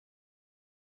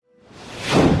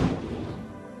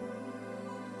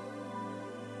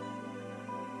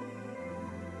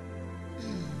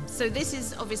So this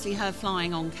is obviously her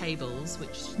flying on cables,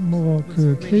 which 뭐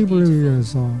그 케이블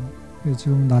위에서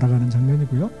지금 날아가는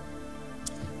장면이고요.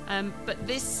 But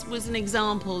this was an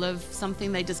example of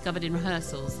something they discovered in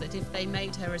rehearsals, that if they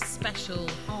made her a special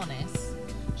harness,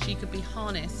 she could be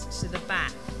harnessed to the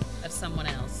back of someone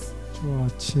else.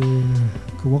 같이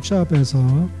그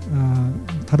워크숍에서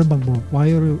다른 방법,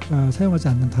 와이어를 사용하지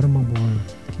않는 다른 방법을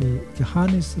이렇게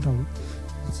하니스라고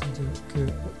이제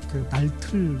그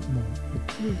날틀 뭐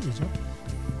틀이죠.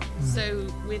 So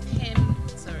with him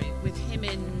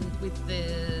with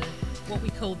the what we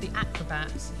called the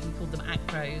acrobats, we called them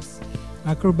acros.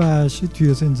 아크로밧이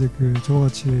뒤에서 이제 그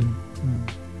저같이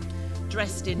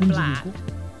dressed in black.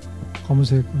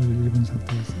 검은색을 입은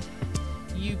상태에서.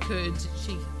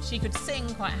 She could sing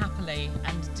quite happily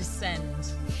and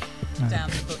descend down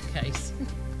the bookcase.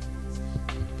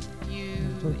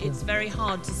 It's very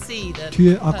hard to see the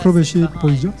뒤에 아크로밧이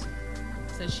보이죠?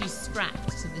 So she's strapped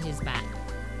to his back.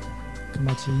 그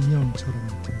마치 인형처럼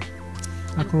이렇게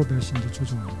아크로밧이 이제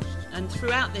조종하는 것이죠. And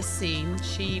throughout this scene,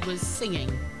 she was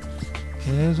singing.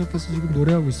 계속해서 지금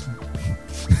노래하고 있습니다.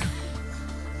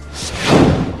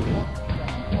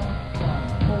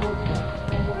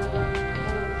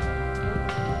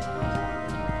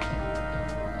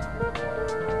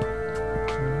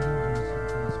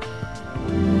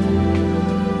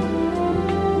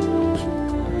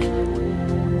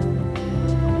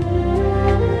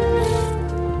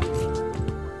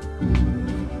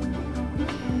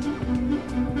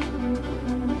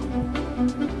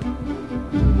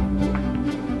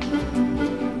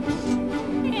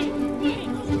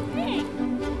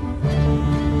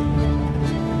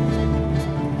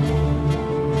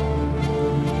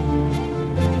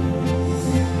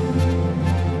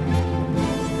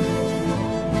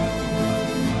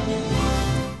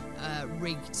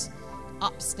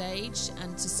 Upstage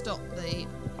and to stop the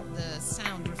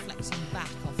sound reflecting back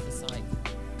off the side.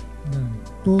 네,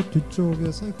 또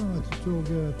뒤쪽에 사이클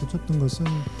뒤쪽에 붙였던 것은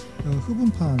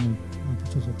흡음판을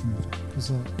붙여줬던 거죠.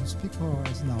 그래서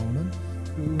스피커에서 나오는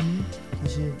그 음이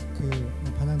다시 그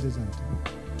반영되지 않도록.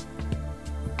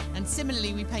 And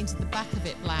similarly, we painted the back of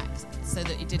it black so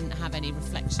that it didn't have any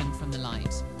reflection from the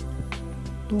light.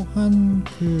 또한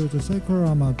그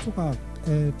사이클라마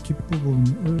조각의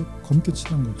뒷부분을 검게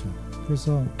칠한 거죠.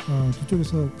 그래서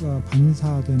뒤쪽에서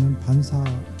반사되는 반사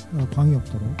광이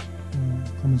없도록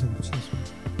검은색으로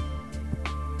칠했습니다.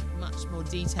 Much more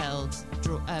detailed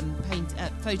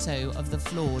photo of the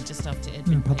floor just after it had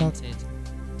been painted.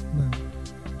 네,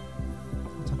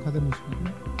 작화된 모습이고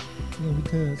그냥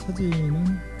밑에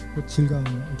사진은 그 질감을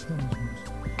표현해 준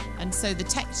거죠. And so the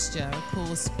texture, of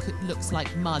course, looks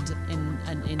like mud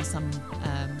in some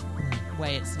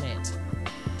way it's lit.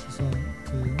 그래서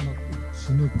막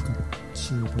진흙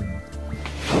같이 보입니다.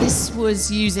 This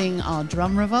was using our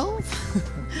drum revolve.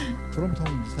 드럼통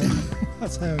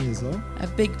사용해서 a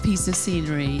big piece of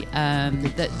scenery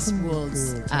that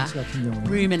was a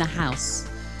room in a house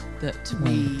that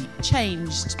we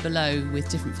changed below with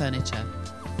different furniture.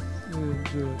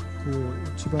 그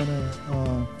집안의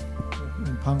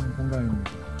방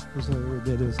공간입니다. 그래서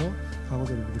내려서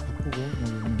가구들을 이렇게 바꾸고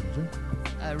여기 있는 거죠.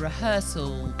 A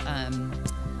rehearsal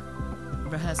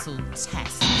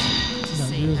test to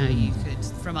see how you could,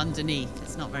 from underneath,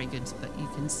 it's not very good, but you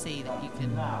can see that you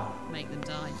can make them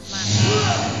die flat.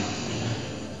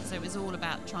 So it was all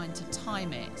about trying to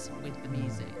time it with the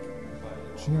music.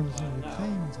 중요한 것은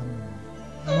타임 장면.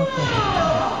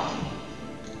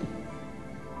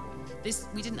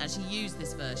 We didn't actually use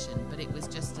this version, but it was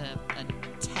just a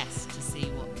test to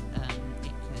see what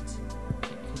it could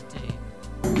do.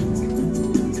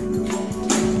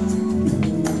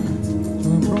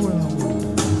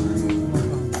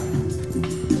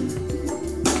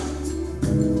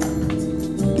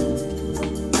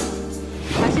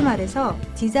 다시 말해서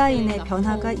디자인의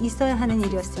변화가 있어야 하는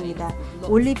일이었습니다.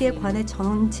 올리비에 관의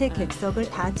전체 객석을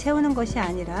다 채우는 것이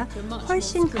아니라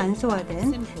훨씬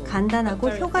간소화된 간단하고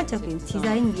효과적인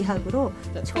디자인 미학으로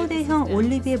초대형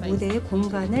올리비에 무대의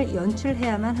공간을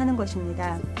연출해야만 하는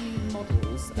것입니다.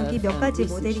 여기 몇 가지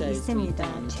모델이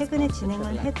있습니다. 최근에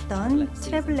진행을 했던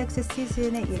트래블렉스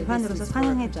시즌의 일환으로서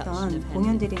상영했던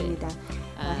공연들입니다.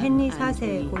 헨리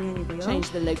 4세 공연이고요.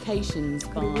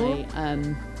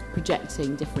 그리고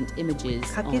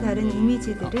각기 다른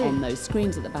이미지들을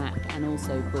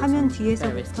화면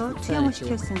뒤에서부터 투영을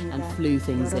시켰습니다.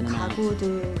 여러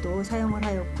가구들도 사용을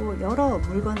하였고 여러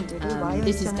물건들을 와이어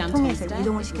시장을 통해서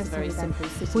이동을 시켰습니다.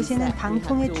 보시는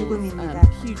방통의 죽음입니다.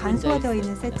 간소화되어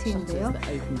있는 세트인데요.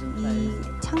 이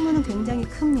창문은 굉장히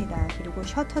큽니다. 그리고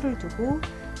셔터를 두고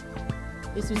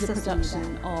있었습니다.